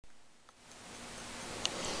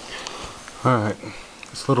Alright,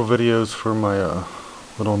 this little video is for my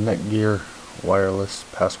little Netgear wireless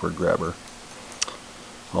password grabber.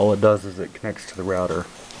 All it does is it connects to the router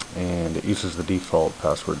and it uses the default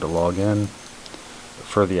password to log in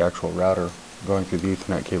for the actual router, going through the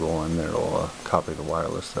Ethernet cable, and it'll copy the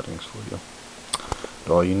wireless settings for you.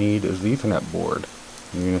 But all you need is the Ethernet board.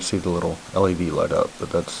 You're going to see the little LED light up, but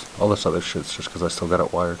that's all this other shit's just because I still got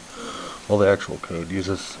it wired. All the actual code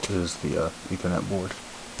uses is the Ethernet board.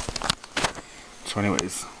 So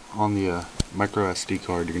anyways, on the micro SD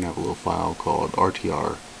card you're going to have a little file called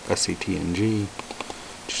RTR SCTNG.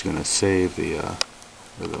 Just going to save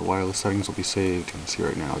where the wireless settings will be saved. You can see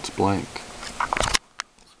right now it's blank.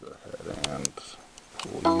 Let's go ahead and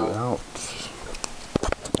pull you out.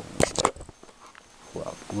 Pull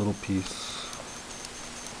out the little piece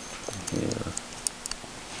here.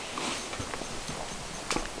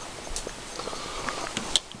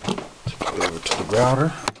 Take it over to the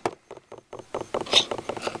router.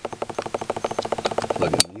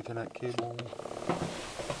 Plug in the Ethernet cable.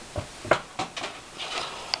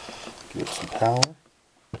 Give it some power.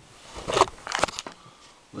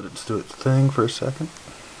 Let it do its thing for a second.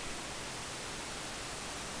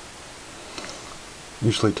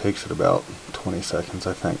 Usually takes it about 20 seconds,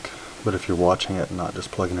 I think. But if you're watching it and not just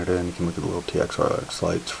plugging it in, you can look at the little TXRX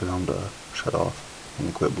lights for them to shut off and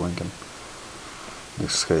they quit blinking. In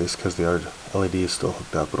this case, because the LED is still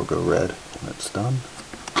hooked up, it'll go red when it's done.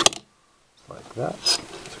 Like that. So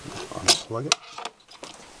unplug it.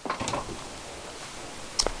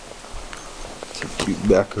 Take you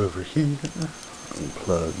back over here.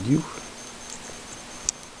 Unplug you.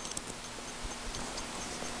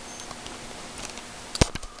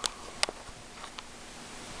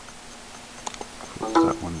 Close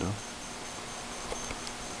that window.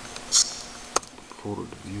 Folder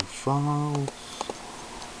to view files.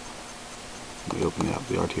 We open up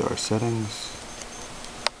the RTR settings.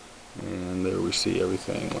 And there we see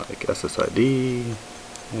everything like SSID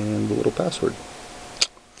and the little password.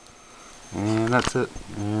 And that's it.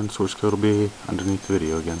 And source code will be underneath the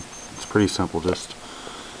video again. It's pretty simple, just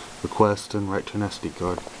request and write to an SD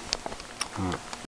card. Alright.